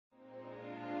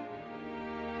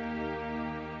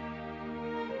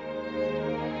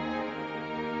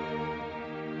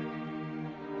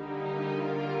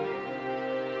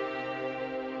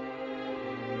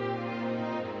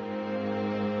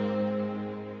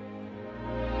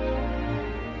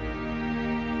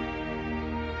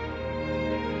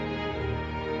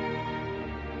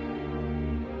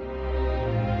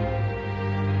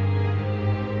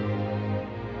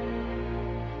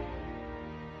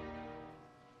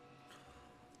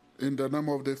In the name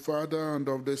of the Father, and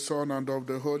of the Son, and of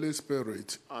the Holy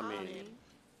Spirit. Amen.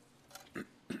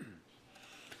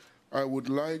 I would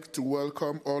like to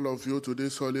welcome all of you to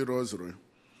this Holy Rosary,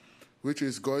 which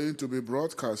is going to be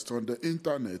broadcast on the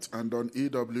internet and on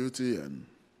EWTN.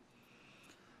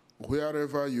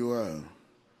 Wherever you are,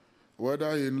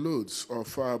 whether in Lourdes or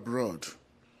far abroad,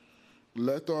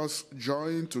 let us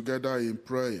join together in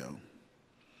prayer.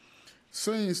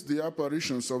 Since the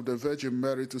apparitions of the Virgin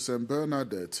Mary to St.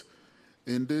 Bernadette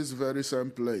in this very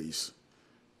same place,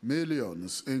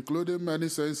 millions, including many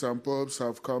saints and popes,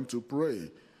 have come to pray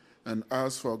and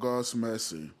ask for God's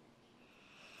mercy.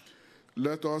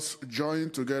 Let us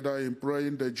join together in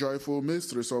praying the joyful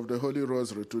mysteries of the Holy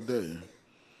Rosary today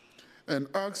and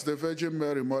ask the Virgin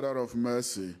Mary, Mother of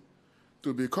Mercy,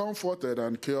 to be comforted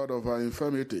and cured of her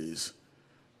infirmities,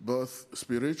 both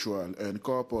spiritual and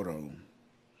corporal.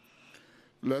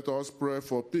 Let us pray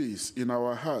for peace in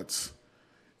our hearts,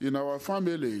 in our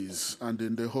families, and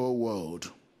in the whole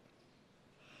world.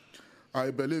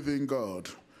 I believe in God,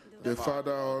 the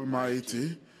Father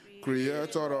Almighty,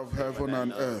 creator of heaven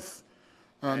and earth,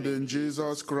 and in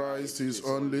Jesus Christ, his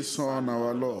only Son,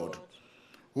 our Lord,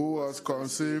 who was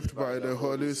conceived by the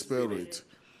Holy Spirit,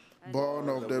 born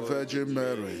of the Virgin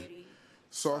Mary,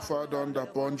 suffered under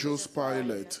Pontius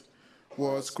Pilate,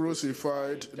 was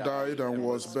crucified, died, and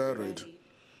was buried.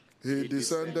 He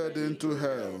descended into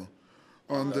hell.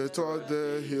 On the third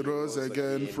day he rose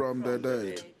again from the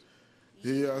dead.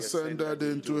 He ascended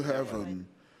into heaven,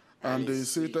 and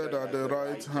is seated at the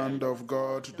right hand of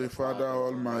God, the Father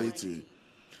Almighty.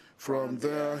 From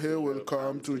there he will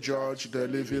come to judge the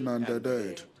living and the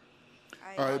dead.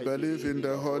 I believe in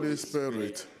the Holy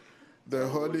Spirit, the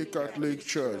Holy Catholic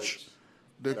Church,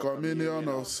 the communion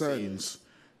of saints,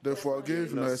 the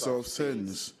forgiveness of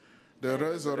sins, the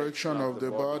resurrection of the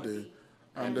body,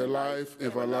 and the life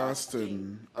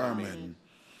everlasting. Amen.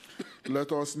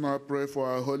 Let us now pray for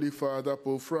our Holy Father,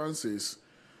 Pope Francis,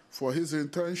 for his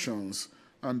intentions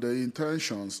and the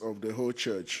intentions of the whole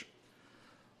Church.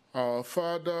 Our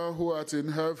Father, who art in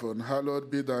heaven, hallowed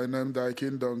be thy name, thy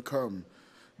kingdom come.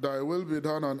 Thy will be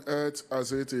done on earth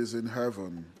as it is in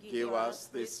heaven. Give us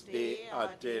this day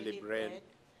our daily bread,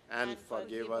 and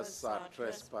forgive us our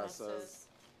trespasses,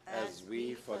 as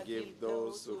we forgive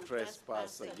those who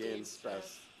trespass against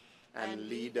us. And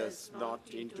lead us not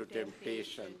into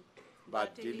temptation,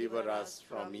 but deliver us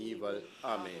from evil.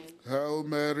 Amen. Hail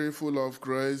Mary, full of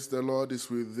grace, the Lord is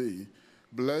with thee.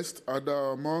 Blessed art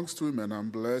thou amongst women,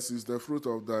 and blessed is the fruit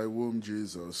of thy womb,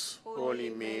 Jesus. Holy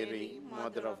Mary,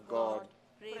 Mother of God,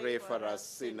 pray for us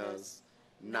sinners,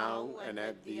 now and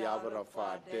at the hour of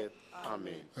our death.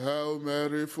 Amen. Hail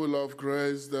Mary, full of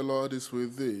grace, the Lord is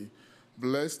with thee.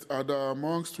 Blessed art thou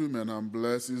amongst women, and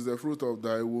blessed is the fruit of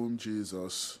thy womb,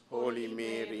 Jesus. Holy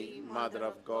Mary, Mother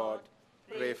of God,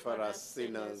 pray for us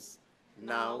sinners,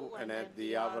 now and at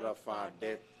the hour of our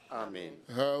death. Amen.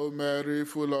 Hail Mary,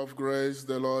 full of grace,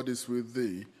 the Lord is with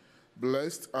thee.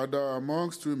 Blessed art thou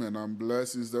amongst women, and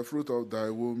blessed is the fruit of thy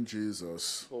womb,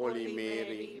 Jesus. Holy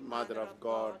Mary, Mother of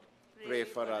God, pray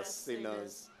for us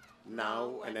sinners,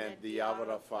 now and at the hour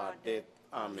of our death.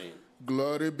 Amen.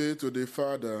 Glory be to the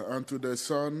Father, and to the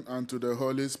Son, and to the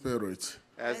Holy Spirit.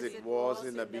 As it was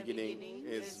in the beginning,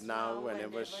 is now, and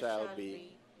ever shall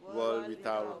be, world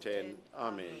without end.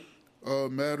 Amen. O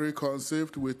Mary,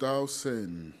 conceived without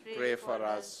sin. Pray for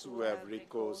us who have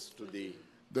recourse to thee.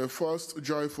 The first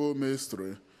joyful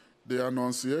mystery, the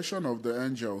Annunciation of the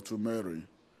angel to Mary.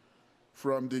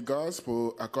 From the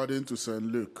Gospel according to St.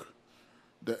 Luke.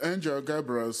 The angel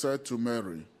Gabriel said to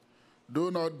Mary, "Do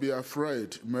not be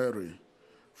afraid, Mary,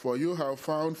 for you have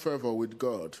found favor with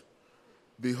God.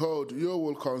 Behold, you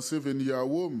will conceive in your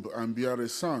womb and bear a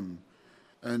son,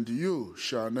 and you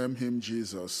shall name him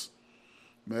Jesus."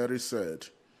 Mary said,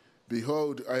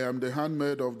 "Behold, I am the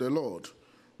handmaid of the Lord.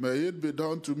 May it be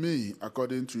done to me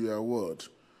according to your word."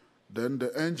 Then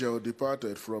the angel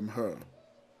departed from her.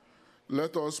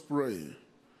 Let us pray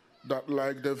that,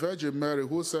 like the Virgin Mary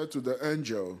who said to the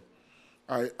angel,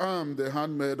 "I am the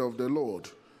handmaid of the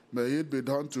Lord, may it be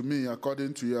done to me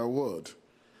according to your word,"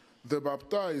 the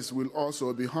baptized will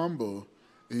also be humble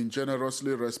in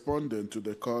generously responding to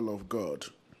the call of God.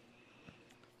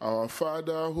 Our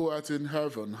Father, who art in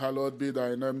heaven, hallowed be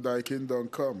thy name, thy kingdom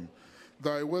come.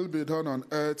 Thy will be done on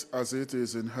earth as it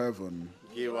is in heaven.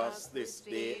 Give us this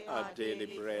day our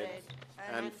daily bread,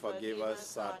 and forgive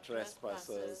us our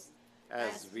trespasses,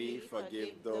 as we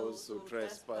forgive those who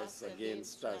trespass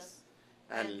against us.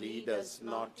 And lead us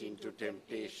not into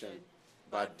temptation,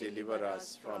 but deliver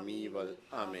us from evil.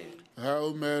 Amen.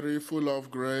 Hail Mary, full of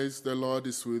grace, the Lord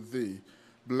is with thee.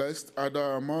 Blessed art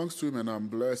thou amongst women, and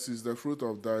blessed is the fruit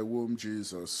of thy womb,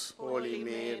 Jesus. Holy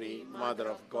Mary, Mother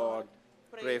of God,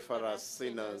 pray for us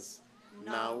sinners,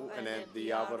 now and at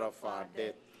the hour of our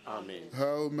death. Amen.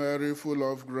 Hail Mary,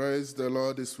 full of grace, the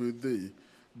Lord is with thee.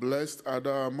 Blessed art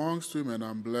thou amongst women,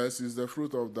 and blessed is the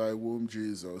fruit of thy womb,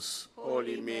 Jesus.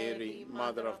 Holy Mary,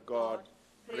 Mother of God,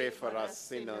 pray for us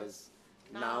sinners,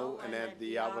 now and at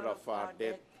the hour of our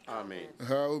death. Amen.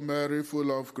 Hail Mary,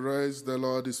 full of grace, the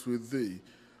Lord is with thee.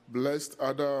 Blessed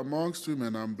art thou amongst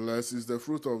women, and blessed is the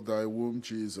fruit of thy womb,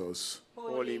 Jesus.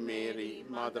 Holy Mary,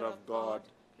 Mother of God,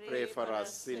 pray for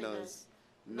us sinners,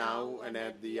 now and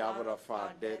at the hour of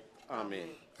our death. Amen.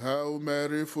 Hail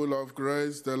Mary, full of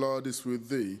grace, the Lord is with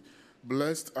thee.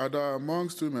 Blessed art thou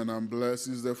amongst women, and blessed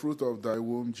is the fruit of thy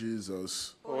womb,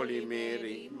 Jesus. Holy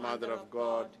Mary, Mother of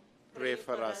God, pray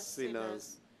for us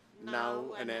sinners,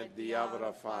 now and at the hour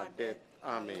of our death.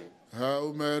 Amen.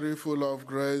 Hail Mary, full of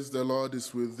grace, the Lord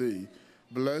is with thee.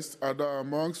 Blessed art thou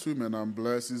amongst women, and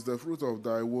blessed is the fruit of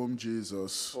thy womb,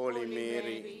 Jesus. Holy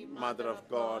Mary, Mother of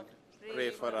God, pray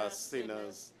for us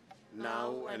sinners,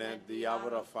 now and at the hour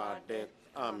of our death.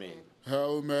 Amen.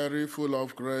 Hail Mary, full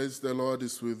of grace, the Lord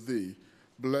is with thee.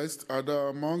 Blessed art thou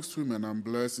amongst women, and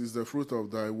blessed is the fruit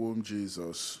of thy womb,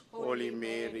 Jesus. Holy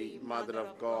Mary, Mother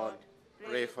of God,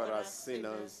 pray for us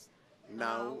sinners,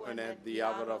 now and at the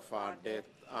hour of our death.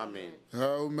 Amen.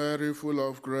 Hail Mary, full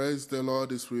of grace, the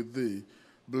Lord is with thee.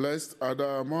 Blessed art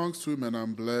thou amongst women,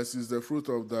 and blessed is the fruit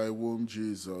of thy womb,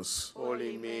 Jesus.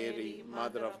 Holy Mary,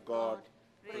 Mother of God,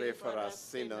 pray for us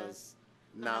sinners,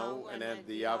 now and at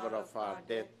the hour of our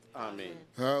death. Amen.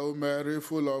 Hail Mary,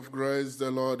 full of grace, the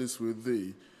Lord is with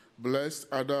thee. Blessed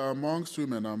art thou amongst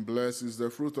women, and blessed is the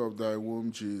fruit of thy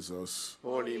womb, Jesus.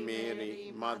 Holy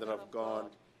Mary, Mother of God,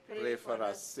 pray for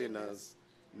us sinners,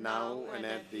 now and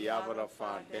at the hour of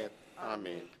our death.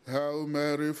 Amen. Hail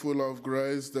Mary, full of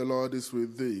grace, the Lord is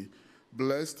with thee.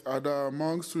 Blessed art thou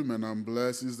amongst women, and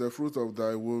blessed is the fruit of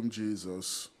thy womb,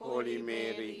 Jesus. Holy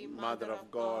Mary, Mother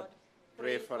of God,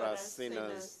 pray for us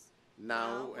sinners,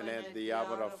 now and at the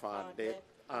hour of our death.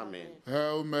 Amen.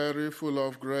 Hail Mary, full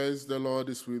of grace, the Lord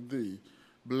is with thee.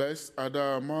 Blessed art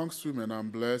thou amongst women,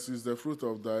 and blessed is the fruit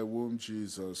of thy womb,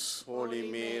 Jesus. Holy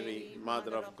Mary,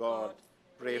 Mother of God,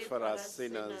 pray for us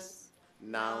sinners,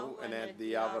 now and at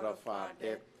the hour of our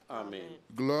death. Amen.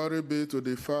 Glory be to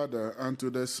the Father, and to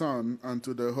the Son, and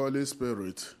to the Holy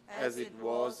Spirit. As it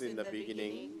was in the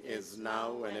beginning, is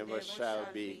now, and ever shall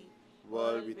be,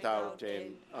 world without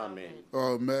end. Amen.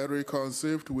 O Mary,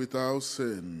 conceived without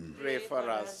sin. Pray for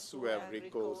us who have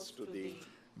recourse to thee.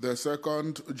 The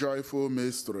second joyful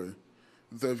mystery,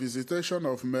 the visitation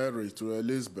of Mary to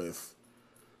Elizabeth.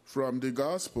 From the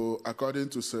Gospel according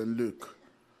to St. Luke.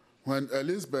 When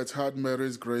Elizabeth heard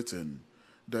Mary's greeting,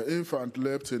 the infant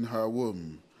leapt in her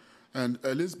womb, and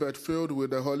Elizabeth, filled with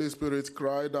the Holy Spirit,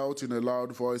 cried out in a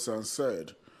loud voice and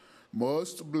said,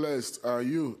 Most blessed are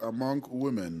you among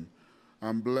women,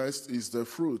 and blessed is the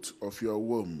fruit of your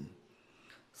womb.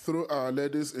 Through Our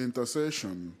Lady's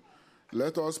intercession,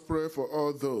 let us pray for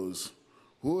all those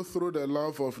who, through the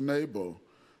love of neighbor,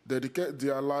 dedicate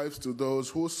their lives to those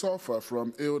who suffer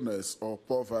from illness or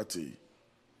poverty.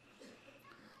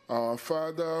 Our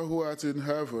Father, who art in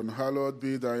heaven, hallowed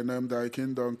be thy name, thy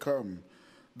kingdom come.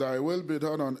 Thy will be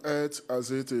done on earth as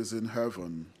it is in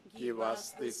heaven. Give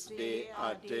us this day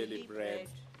our daily bread,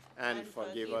 and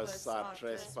forgive us our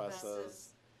trespasses,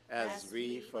 as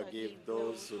we forgive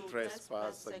those who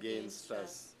trespass against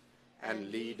us. And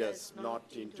lead us not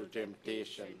into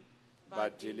temptation,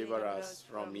 but deliver us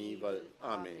from evil.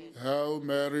 Amen. Hail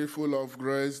Mary, full of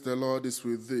grace, the Lord is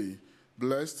with thee.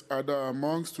 Blessed art thou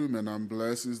amongst women, and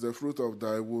blessed is the fruit of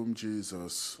thy womb,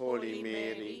 Jesus. Holy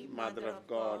Mary, Mother of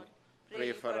God,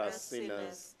 pray for us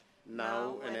sinners,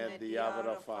 now and at the hour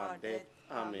of our death.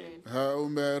 Amen. Hail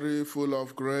Mary, full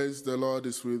of grace, the Lord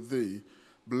is with thee.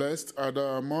 Blessed art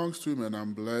thou amongst women,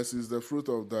 and blessed is the fruit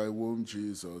of thy womb,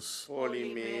 Jesus.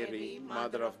 Holy Mary,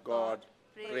 Mother of God,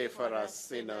 pray for us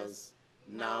sinners,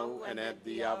 now and at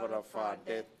the hour of our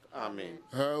death. Amen.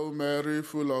 Hail Mary,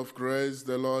 full of grace,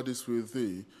 the Lord is with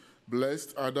thee.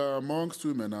 Blessed art thou amongst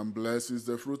women, and blessed is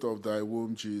the fruit of thy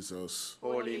womb, Jesus.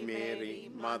 Holy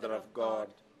Mary, Mother of God,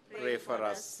 pray for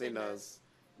us sinners,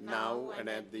 now and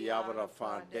at the hour of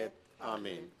our death.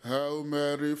 Amen. Hail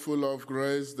Mary, full of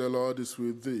grace, the Lord is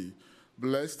with thee.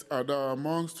 Blessed art thou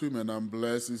amongst women, and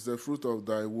blessed is the fruit of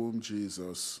thy womb,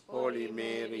 Jesus. Holy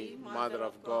Mary, Mother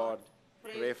of God,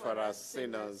 pray for us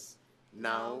sinners,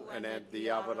 now and at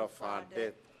the hour of our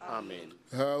death. Amen.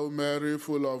 Hail Mary,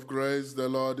 full of grace, the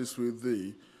Lord is with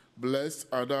thee. Blessed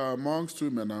art thou amongst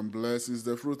women, and blessed is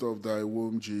the fruit of thy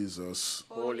womb, Jesus.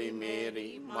 Holy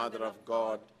Mary, Mother of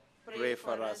God, pray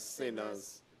for us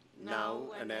sinners,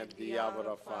 now and at the hour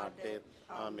of our death.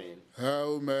 Amen.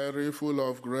 Hail Mary, full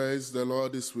of grace, the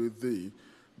Lord is with thee.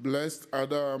 Blessed art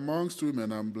thou amongst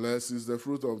women, and blessed is the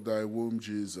fruit of thy womb,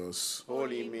 Jesus.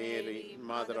 Holy Mary,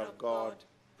 Mother of God,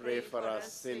 pray for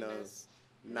us sinners,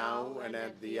 now and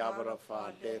at the hour of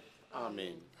our death.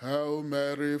 Amen. Hail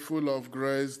Mary, full of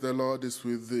grace, the Lord is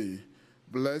with thee.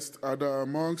 Blessed art thou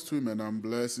amongst women, and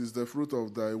blessed is the fruit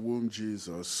of thy womb,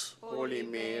 Jesus. Holy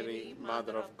Mary,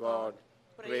 Mother of God,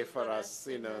 pray for us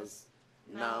sinners,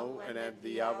 now and at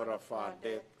the hour of our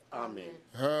death. Amen.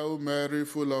 Hail Mary,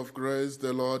 full of grace,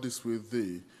 the Lord is with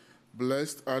thee.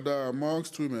 Blessed art thou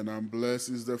amongst women, and blessed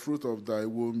is the fruit of thy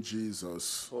womb,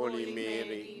 Jesus. Holy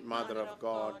Mary, Mother of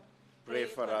God, pray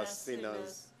for us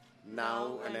sinners,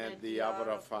 now and at the hour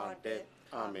of our death.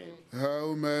 Amen.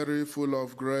 Hail Mary, full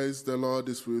of grace, the Lord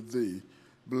is with thee.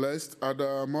 Blessed art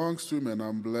thou amongst women,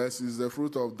 and blessed is the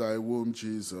fruit of thy womb,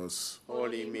 Jesus.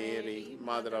 Holy Mary,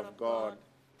 Mother of God,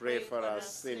 pray for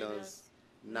us sinners,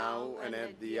 now and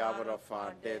at the hour of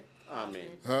our death. Amen.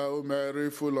 Hail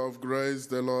Mary, full of grace,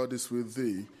 the Lord is with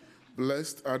thee.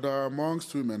 Blessed art thou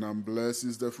amongst women, and blessed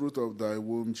is the fruit of thy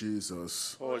womb,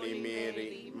 Jesus. Holy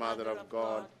Mary, Mother of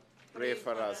God, pray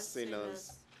for us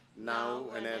sinners, now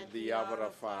and at the hour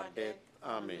of our death.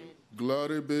 Amen.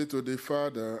 Glory be to the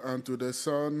Father, and to the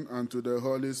Son, and to the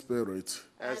Holy Spirit.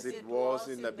 As it was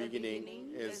in the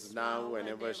beginning, is now, and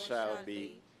ever shall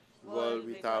be, world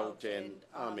without end.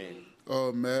 Amen.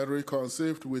 O Mary,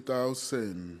 conceived without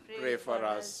sin. Pray for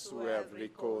us who have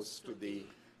recourse to thee.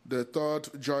 The third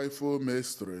joyful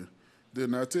mystery, the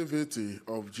Nativity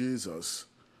of Jesus.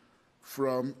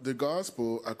 From the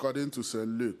Gospel according to St.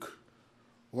 Luke.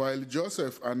 While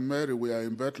Joseph and Mary were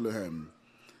in Bethlehem,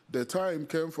 the time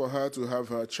came for her to have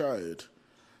her child,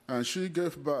 and she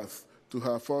gave birth to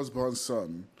her firstborn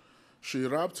son. She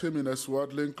wrapped him in a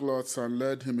swaddling cloth and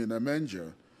laid him in a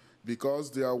manger, because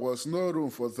there was no room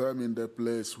for them in the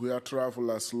place where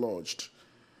travelers lodged.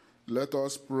 Let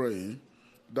us pray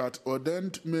that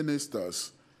ordained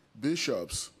ministers,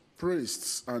 bishops,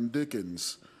 priests, and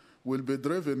deacons will be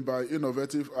driven by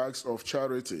innovative acts of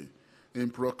charity in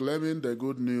proclaiming the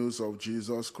good news of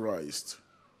Jesus Christ.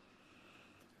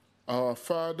 Our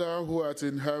Father, who art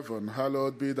in heaven,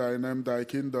 hallowed be thy name, thy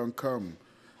kingdom come.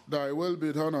 Thy will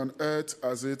be done on earth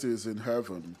as it is in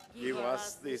heaven. Give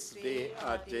us this day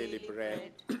our daily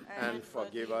bread, and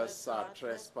forgive us our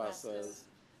trespasses,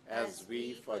 as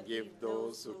we forgive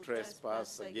those who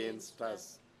trespass against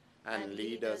us. And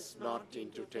lead us not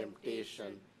into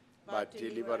temptation, but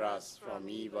deliver us from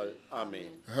evil.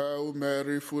 Amen. Hail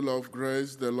Mary, full of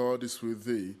grace, the Lord is with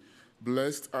thee.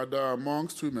 Blessed art thou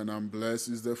amongst women, and blessed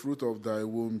is the fruit of thy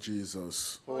womb,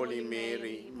 Jesus. Holy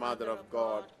Mary, Mother of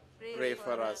God, pray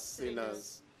for us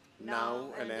sinners, now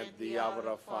and at the hour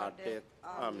of our death.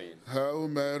 Amen. Hail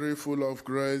Mary, full of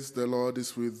grace, the Lord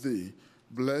is with thee.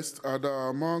 Blessed art thou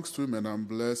amongst women, and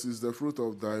blessed is the fruit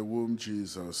of thy womb,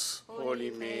 Jesus.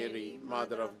 Holy Mary,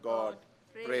 Mother of God,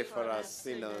 pray for us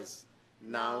sinners,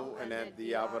 now and at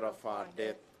the hour of our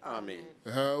death. Amen.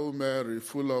 Hail Mary,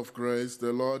 full of grace,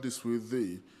 the Lord is with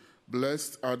thee.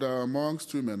 Blessed art thou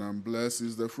amongst women, and blessed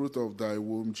is the fruit of thy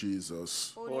womb,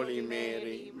 Jesus. Holy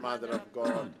Mary, Mother of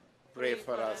God, pray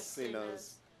for us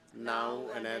sinners, now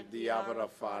and at the hour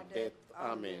of our death.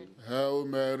 Amen. Hail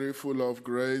Mary, full of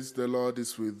grace, the Lord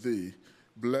is with thee.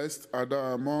 Blessed art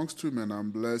thou amongst women,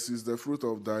 and blessed is the fruit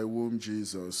of thy womb,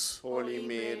 Jesus. Holy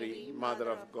Mary, Mother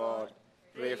of God,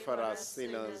 pray for us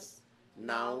sinners,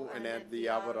 now and at the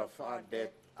hour of our death.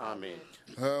 Amen.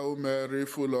 Hail Mary,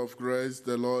 full of grace,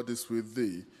 the Lord is with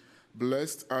thee.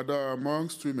 Blessed art thou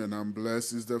amongst women, and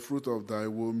blessed is the fruit of thy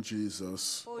womb,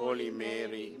 Jesus. Holy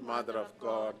Mary, Mother of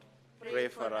God, pray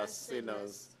for us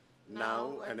sinners,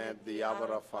 now and at the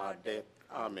hour of our death.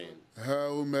 Amen.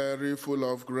 Hail Mary,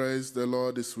 full of grace, the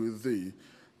Lord is with thee.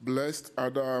 Blessed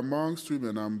art thou amongst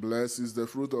women, and blessed is the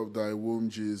fruit of thy womb,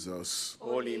 Jesus.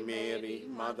 Holy Mary,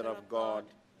 Mother of God,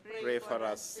 pray for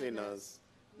us sinners,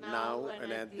 now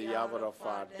and at the hour of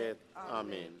our death.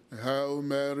 Amen. Hail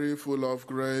Mary, full of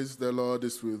grace, the Lord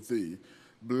is with thee.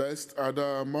 Blessed art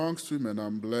thou amongst women,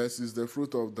 and blessed is the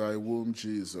fruit of thy womb,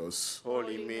 Jesus.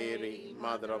 Holy Mary,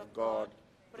 Mother of God,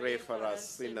 pray for us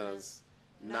sinners,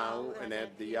 now and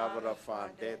at the hour of our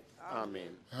death. Amen.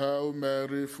 Hail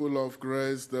Mary, full of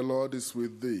grace, the Lord is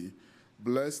with thee.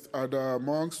 Blessed art thou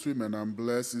amongst women, and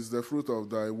blessed is the fruit of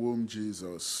thy womb,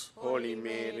 Jesus. Holy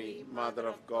Mary, Mother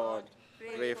of God,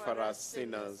 pray for us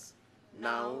sinners,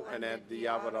 now and at the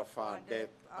hour of our death.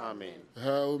 Amen.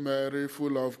 Hail Mary,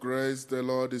 full of grace, the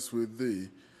Lord is with thee.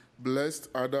 Blessed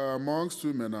art thou amongst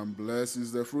women, and blessed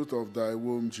is the fruit of thy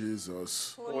womb,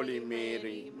 Jesus. Holy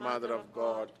Mary, Mother of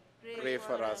God, pray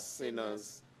for us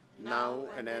sinners, now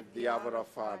and at the hour of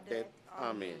our death.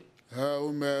 Amen.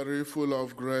 Hail Mary, full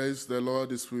of grace, the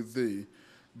Lord is with thee.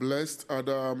 Blessed art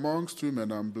thou amongst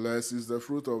women, and blessed is the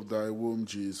fruit of thy womb,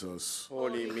 Jesus.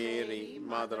 Holy Mary,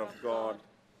 Mother of God,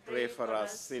 pray for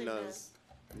us sinners,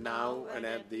 now and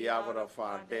at the hour of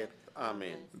our death.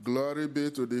 Amen. Glory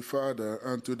be to the Father,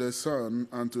 and to the Son,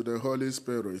 and to the Holy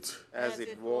Spirit. As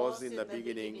it was in the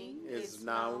beginning, is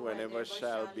now, and ever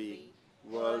shall be,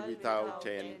 world without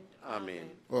end. Amen.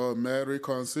 O Mary,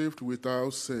 conceived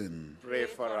without sin. Pray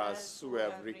for us who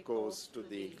have recourse to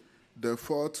thee. The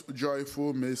fourth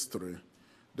joyful mystery,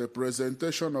 the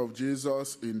presentation of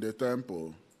Jesus in the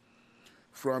temple.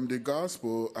 From the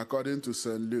Gospel according to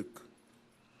St. Luke.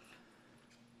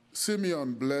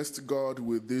 Simeon blessed God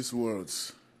with these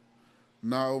words,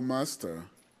 "Now, Master,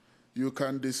 you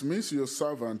can dismiss your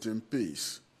servant in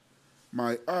peace.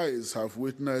 My eyes have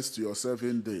witnessed your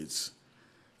 7 deeds,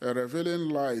 a revealing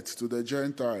light to the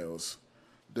Gentiles,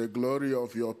 the glory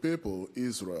of your people,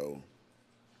 Israel."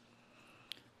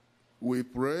 We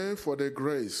pray for the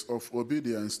grace of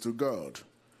obedience to God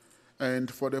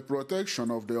and for the protection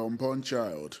of the unborn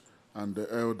child and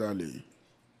the elderly.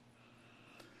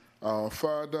 Our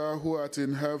Father, who art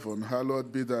in heaven,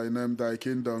 hallowed be thy name, thy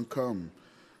kingdom come.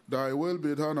 Thy will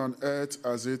be done on earth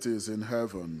as it is in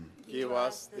heaven. Give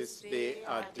us this day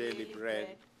our daily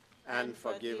bread, and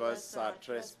forgive us our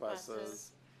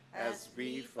trespasses, as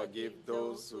we forgive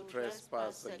those who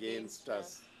trespass against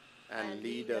us. And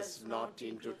lead us not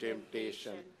into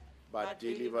temptation, but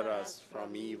deliver us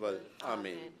from evil.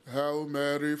 Amen. Hail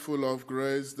Mary, full of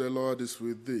grace, the Lord is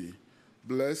with thee.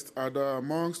 Blessed art thou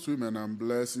amongst women, and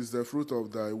blessed is the fruit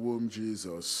of thy womb,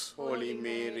 Jesus. Holy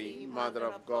Mary, Mother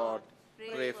of God,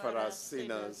 pray for us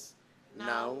sinners,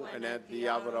 now and at the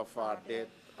hour of our death.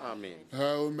 Amen.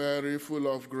 Hail Mary, full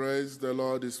of grace, the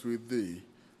Lord is with thee.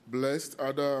 Blessed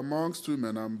art thou amongst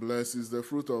women, and blessed is the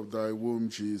fruit of thy womb,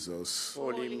 Jesus.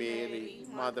 Holy Mary,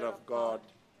 Mother of God,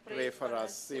 pray for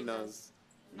us sinners,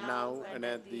 now and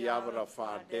at the hour of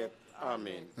our death.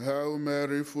 Amen. Hail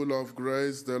Mary, full of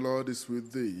grace, the Lord is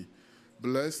with thee.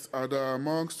 Blessed art thou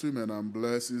amongst women, and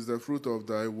blessed is the fruit of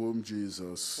thy womb,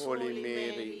 Jesus. Holy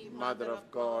Mary, Mother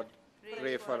of God,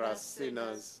 pray for us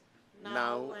sinners,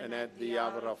 now and at the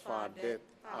hour of our death.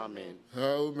 Amen.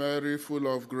 Hail Mary, full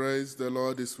of grace, the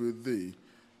Lord is with thee.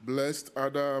 Blessed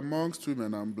art thou amongst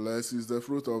women, and blessed is the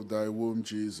fruit of thy womb,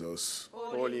 Jesus.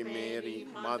 Holy Mary,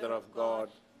 Mother of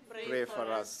God, pray for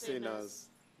us sinners,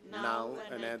 now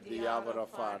and at the hour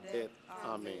of our death.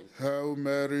 Amen. Hail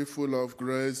Mary, full of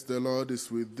grace, the Lord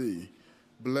is with thee.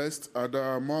 Blessed art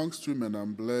thou amongst women,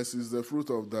 and blessed is the fruit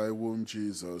of thy womb,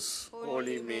 Jesus.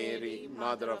 Holy Mary,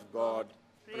 Mother of God,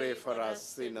 pray for us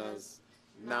sinners,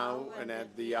 now and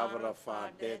at the hour of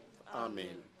our death.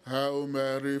 Amen. Hail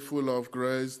Mary, full of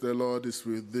grace, the Lord is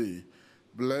with thee.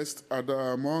 Blessed art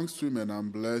thou amongst women,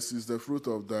 and blessed is the fruit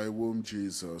of thy womb,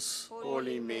 Jesus.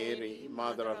 Holy Mary,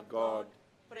 Mother of God,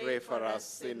 pray for us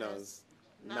sinners,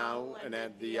 now and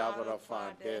at the hour of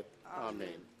our death. Amen.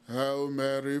 Hail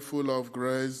Mary, full of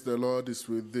grace, the Lord is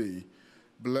with thee.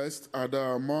 Blessed art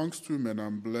thou amongst women,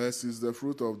 and blessed is the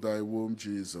fruit of thy womb,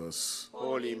 Jesus.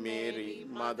 Holy Mary,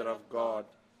 Mother of God,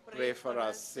 pray for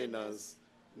us sinners,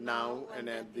 now and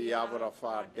at the hour of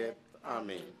our death.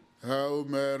 Amen. Hail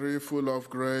Mary, full of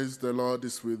grace, the Lord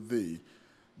is with thee.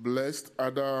 Blessed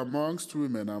art thou amongst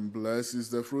women, and blessed is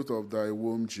the fruit of thy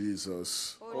womb,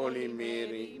 Jesus. Holy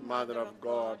Mary, Mother of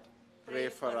God, pray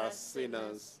for us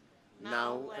sinners,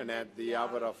 now and at the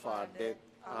hour of our death.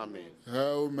 Amen.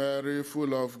 Hail Mary,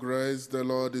 full of grace, the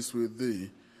Lord is with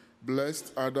thee.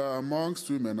 Blessed art thou amongst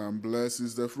women, and blessed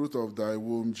is the fruit of thy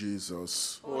womb,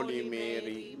 Jesus. Holy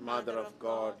Mary, Mother of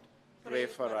God, pray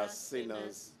for us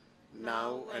sinners,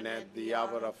 now and at the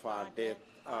hour of our death.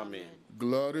 Amen.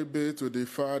 Glory be to the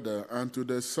Father, and to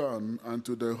the Son, and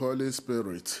to the Holy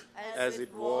Spirit. As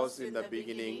it was in the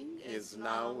beginning, is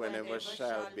now, and ever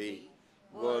shall be,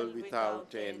 world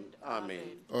without end.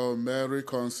 Amen. O Mary,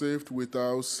 conceived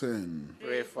without sin.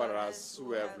 Pray for us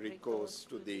who have recourse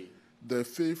to thee. The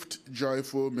fifth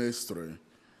joyful mystery,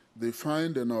 the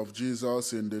finding of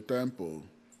Jesus in the temple.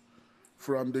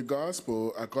 From the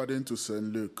Gospel according to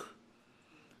St. Luke.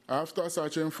 After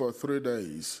searching for 3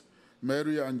 days,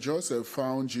 Mary and Joseph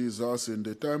found Jesus in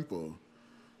the temple,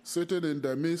 sitting in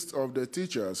the midst of the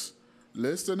teachers,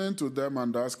 listening to them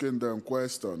and asking them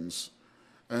questions.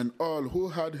 And all who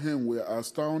heard him were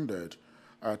astounded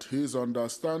at his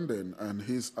understanding and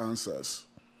his answers.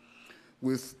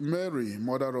 With Mary,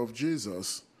 Mother of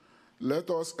Jesus, let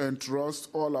us entrust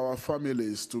all our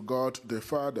families to God the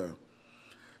Father,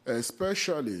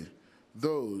 especially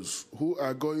those who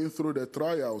are going through the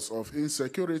trials of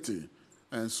insecurity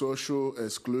and social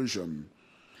exclusion,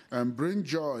 and bring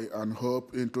joy and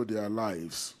hope into their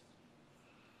lives.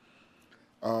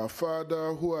 Our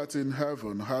Father, who art in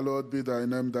heaven, hallowed be thy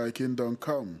name, thy kingdom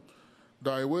come.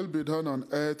 Thy will be done on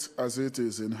earth as it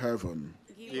is in heaven.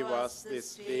 Give us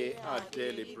this day our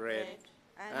daily bread,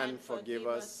 and forgive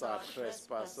us our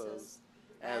trespasses,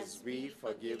 as we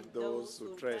forgive those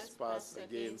who trespass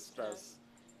against us.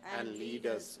 And lead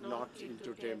us not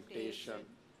into temptation,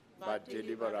 but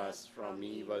deliver us from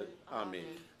evil. Amen.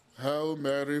 Hail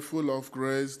Mary, full of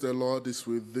grace, the Lord is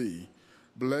with thee.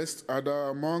 Blessed art thou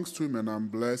amongst women,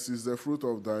 and blessed is the fruit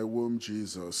of thy womb,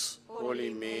 Jesus.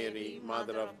 Holy Mary,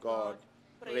 Mother of God,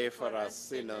 pray for us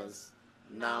sinners,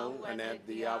 now and at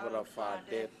the hour of our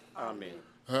death. Amen.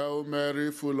 Hail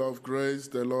Mary, full of grace,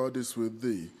 the Lord is with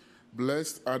thee.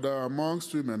 Blessed art thou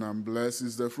amongst women, and blessed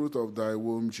is the fruit of thy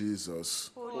womb, Jesus.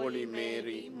 Holy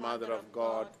Mary, Mother of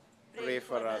God, pray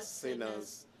for us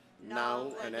sinners,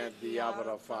 now and at the hour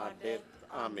of our death.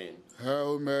 Amen.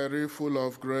 Hail Mary, full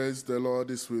of grace, the Lord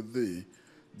is with thee.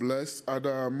 Blessed art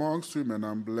thou amongst women,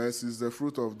 and blessed is the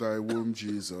fruit of thy womb,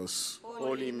 Jesus.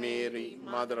 Holy Mary,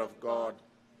 Mother of God,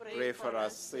 pray for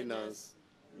us sinners,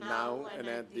 now and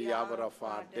at the hour of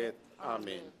our death.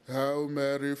 Amen. Hail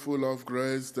Mary, full of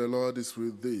grace, the Lord is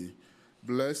with thee.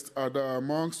 Blessed art thou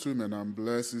amongst women, and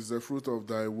blessed is the fruit of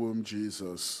thy womb,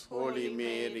 Jesus. Holy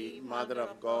Mary, Mother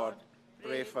of God,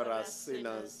 pray for us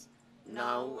sinners,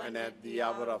 now and at the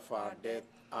hour of our death.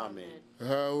 Amen.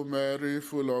 Hail Mary,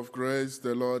 full of grace,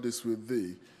 the Lord is with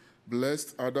thee.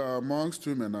 Blessed art thou amongst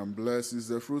women, and blessed is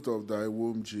the fruit of thy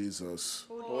womb, Jesus.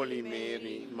 Holy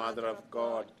Mary, Mother of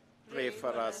God, pray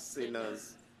for us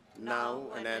sinners, now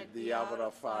and at the hour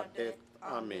of our death.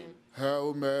 Amen.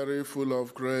 Hail Mary, full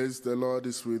of grace, the Lord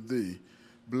is with thee.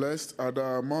 Blessed art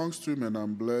thou amongst women,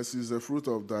 and blessed is the fruit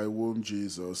of thy womb,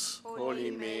 Jesus.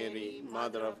 Holy Mary,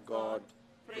 Mother of God,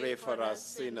 pray for us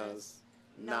sinners,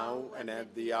 now and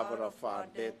at the hour of our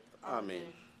death. Amen.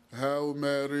 Hail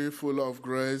Mary, full of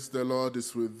grace, the Lord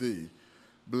is with thee.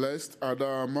 Blessed art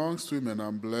thou amongst women,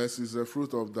 and blessed is the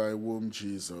fruit of thy womb,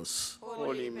 Jesus.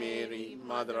 Holy Mary,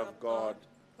 Mother of God,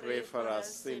 pray for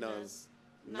us sinners,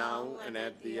 now and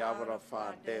at the hour of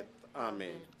our death.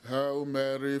 Amen. Hail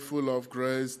Mary, full of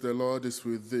grace, the Lord is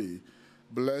with thee.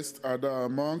 Blessed art thou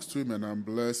amongst women, and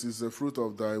blessed is the fruit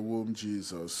of thy womb,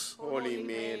 Jesus. Holy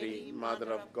Mary,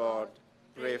 Mother of God,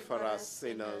 pray for us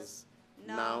sinners,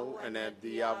 now and at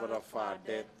the hour of our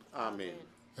death. Amen.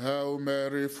 Hail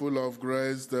Mary, full of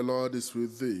grace, the Lord is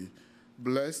with thee.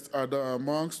 Blessed art thou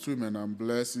amongst women, and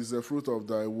blessed is the fruit of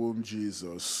thy womb,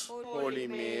 Jesus. Holy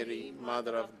Mary,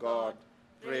 Mother of God,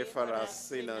 pray for us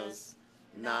sinners,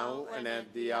 now and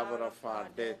at the hour of our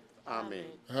death. Amen.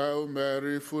 Hail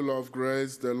Mary, full of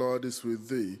grace, the Lord is with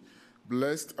thee.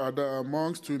 Blessed art thou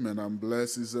amongst women, and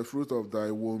blessed is the fruit of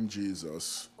thy womb,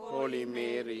 Jesus. Holy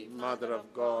Mary, Mother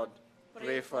of God,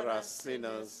 pray for us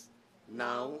sinners,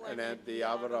 now and at the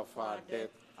hour of our death.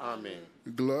 Amen.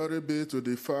 Glory be to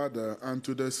the Father, and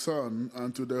to the Son,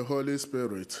 and to the Holy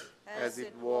Spirit. As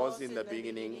it was in the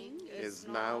beginning, is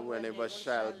now, and ever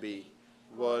shall be,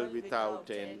 world without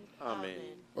end. Amen.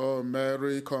 O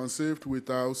Mary, conceived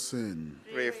without sin,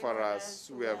 Pray for us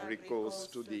who have recourse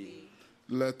to thee.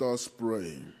 let us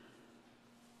pray.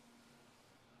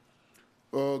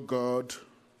 O God,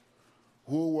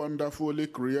 who wonderfully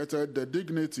created the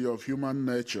dignity of human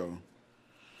nature,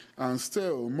 and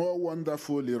still more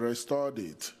wonderfully restored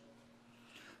it,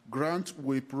 grant,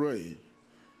 we pray,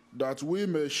 that we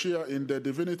may share in the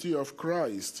divinity of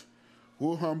Christ,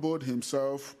 who humbled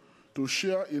himself to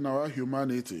share in our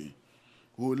humanity,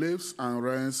 who lives and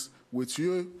reigns with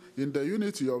you in the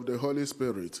unity of the Holy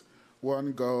Spirit,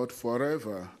 one God,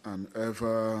 forever and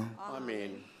ever.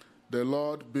 Amen. The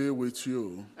Lord be with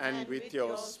you. And with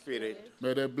your spirit.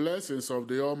 May the blessings of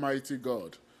the Almighty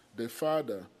God, the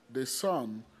Father, the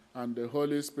Son, and the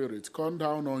Holy Spirit come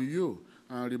down on you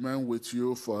and remain with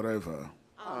you forever.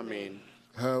 Amen.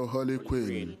 Hail, Holy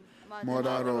Queen,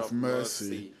 Mother of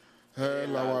mercy,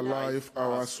 hail our life,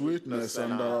 our sweetness,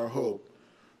 and our hope.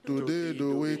 To thee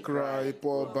do we cry,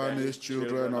 poor banished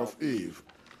children of Eve.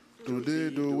 To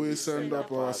thee do we send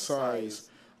up our sighs,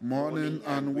 mourning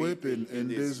and weeping in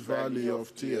this valley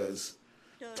of tears.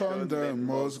 Turn then,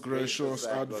 most gracious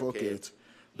Advocate,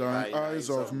 thine eyes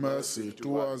of mercy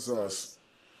towards us,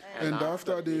 and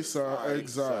after this our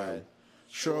exile,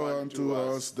 Show unto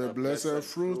us the blessed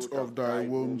fruit of thy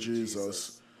womb,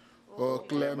 Jesus. O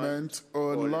clement, O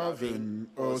loving,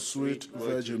 O sweet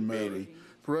Virgin Mary,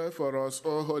 pray for us,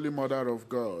 O Holy Mother of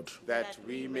God, that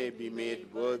we may be made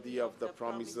worthy of the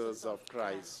promises of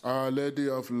Christ. Our Lady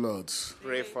of Lourdes,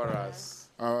 Pray for us.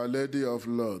 Our Lady of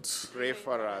Lourdes, Pray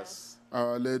for us.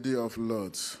 Our Lady of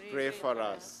Lourdes, Pray for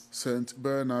us. Saint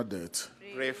Bernadette,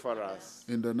 Pray for us.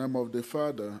 in the name of the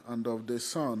Father, and of the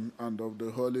Son, and of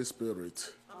the Holy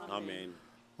Spirit. Amen.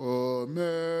 O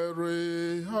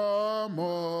Mary, our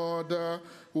Mother,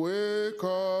 we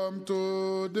come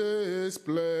to this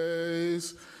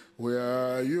place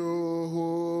where you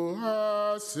who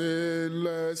are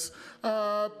sinless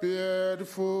appeared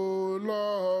full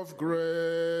of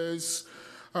grace.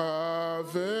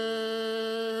 Ave,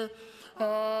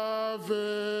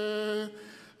 Ave,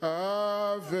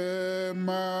 Ave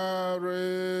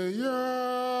Maria,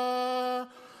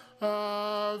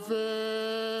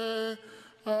 Ave,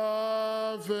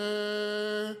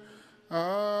 Ave,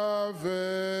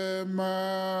 Ave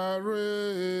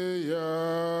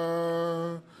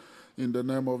Maria. In the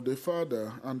name of the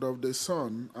Father, and of the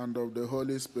Son, and of the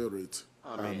Holy Spirit.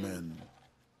 Amen. Amen.